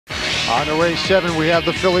On to race 7, we have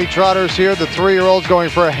the filly trotters here. The 3-year-olds going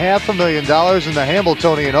for $500,000 in the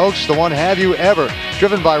Hambletonian Oaks. The one Have You Ever,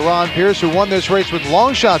 driven by Ron Pierce, who won this race with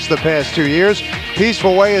long shots the past 2 years.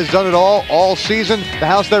 Peaceful Way has done it all season. The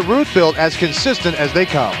house that Ruth built, as consistent as they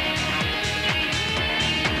come.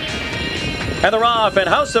 And they're off, and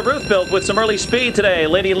House of Ruth built with some early speed today.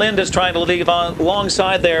 Lady Lind is trying to leave on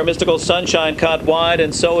alongside there. Mystical Sunshine caught wide,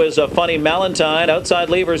 and so is a Funny Valentine.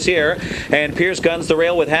 Outside levers here, and Pierce guns the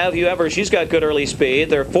rail with Have You Ever. She's got good early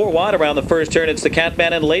speed. They're 4 wide around the first turn. It's the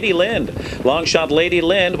Catman and Lady Lind. Long shot Lady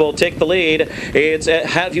Lind will take the lead. It's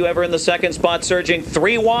Have You Ever in the second spot, surging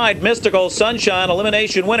 3 wide. Mystical Sunshine,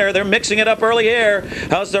 elimination winner. They're mixing it up early here.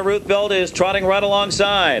 House of Ruth built is trotting right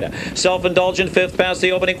alongside. Self-Indulgent, 5th past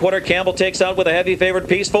the opening quarter. Campbell takes out with a heavy favorite.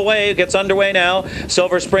 Peaceful Way gets underway now.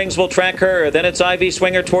 Silver Springs will track her. Then it's Ivy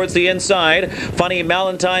Swinger towards the inside. Funny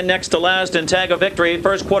Valentine next to last in Tag of Victory.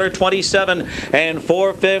 First quarter 27 and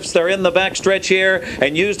 4/5. They're in the backstretch here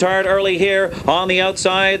and used hard early here on the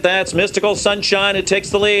outside. That's Mystical Sunshine who takes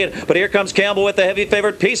the lead. But here comes Campbell with the heavy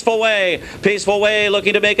favorite. Peaceful Way. Peaceful Way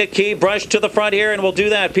looking to make a key brush to the front here and will do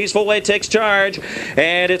that. Peaceful Way takes charge.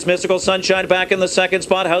 And it's Mystical Sunshine back in the second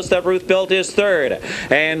spot. House that Ruth built is third.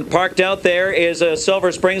 And parked out there is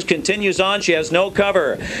Silver Springs, continues on. She has no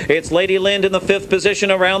cover. It's Lady Lind in the 5th position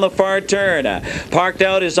around the far turn. Parked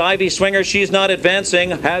out is Ivy Swinger. She's not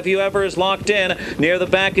advancing. Have You Ever is locked in. Near the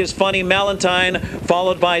back is Funny Valentine,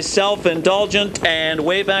 followed by Self-Indulgent, and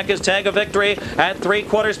way back is Tag of Victory at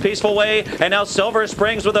 3/4. Peaceful Way, and now Silver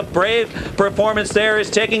Springs with a brave performance there is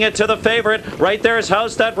taking it to the favorite. Right there is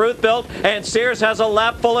House that Ruth built, and Sears has a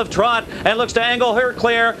lap full of trot and looks to angle her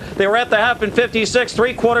clear. They were at the half in 56,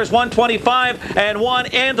 3/4, 125, and 1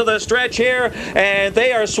 into the stretch here, and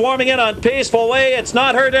they are swarming in on Peaceful Way. It's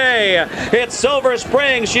not her day. It's Silver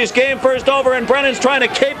Springs. She's game first over, and Brennan's trying to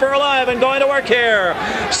keep her alive and going to work here.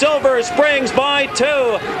 Silver Springs by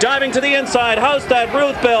 2, diving to the inside. House that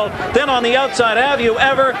Ruth built. Then on the outside, Have You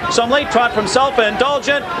Ever? Some late trot from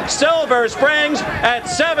Self-Indulgent. Silver Springs at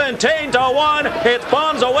 17-1. It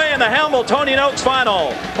bombs away in the Hambletonian Oaks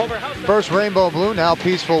final. First Rainbow Blue, now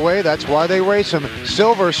Peaceful Way. That's why they race him.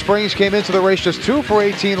 Silver Springs came into the race just 2 for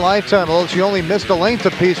 18 lifetime, although she only missed a length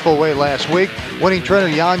of Peaceful Way last week. Winning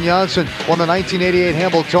trainer Jan Janssen won the 1988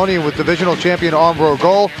 Hambletonian with divisional champion Armbro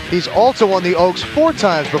Goal. He's also won the Oaks 4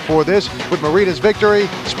 times before this with Marita's Victory,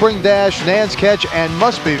 Spring Dash, Nan's Catch, and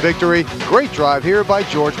Must Be Victory. Great drive here by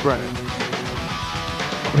George Brennan.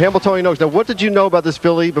 Hambletonian Oaks. Now, what did you know about this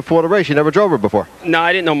filly before the race? You never drove her before. No,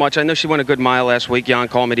 I didn't know much. I know she went a good mile last week. Jan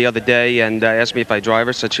called me the other day and asked me if I drive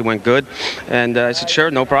her. Said she went good. And I said, sure,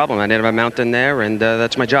 no problem. I didn't have a mount in there, and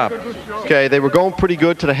that's my job. Okay, they were going pretty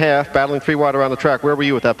good to the half, battling 3 wide around the track. Where were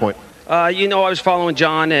you at that point? You know, I was following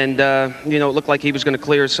John, and, you know, it looked like he was going to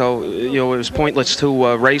clear, so, you know, it was pointless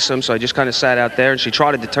to race him, so I just kind of sat out there, and she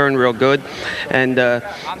trotted the turn real good, and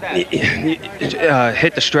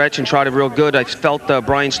hit the stretch and trotted real good. I felt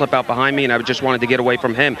Brian slip out behind me, and I just wanted to get away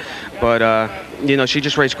from him. But, you know, she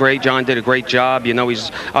just raced great. John did a great job. You know,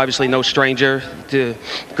 he's obviously no stranger to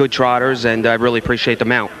good trotters, and I really appreciate the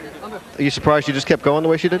mount. Are you surprised she just kept going the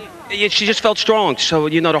way she did? She just felt strong. So,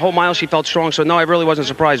 you know, the whole mile she felt strong. So, no, I really wasn't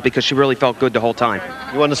surprised because she really felt good the whole time.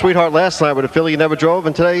 You won the Sweetheart last night with a filly you never drove,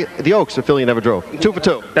 and today the Oaks, a filly you never drove. 2 for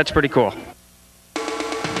 2. That's pretty cool.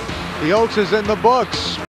 The Oaks is in the books.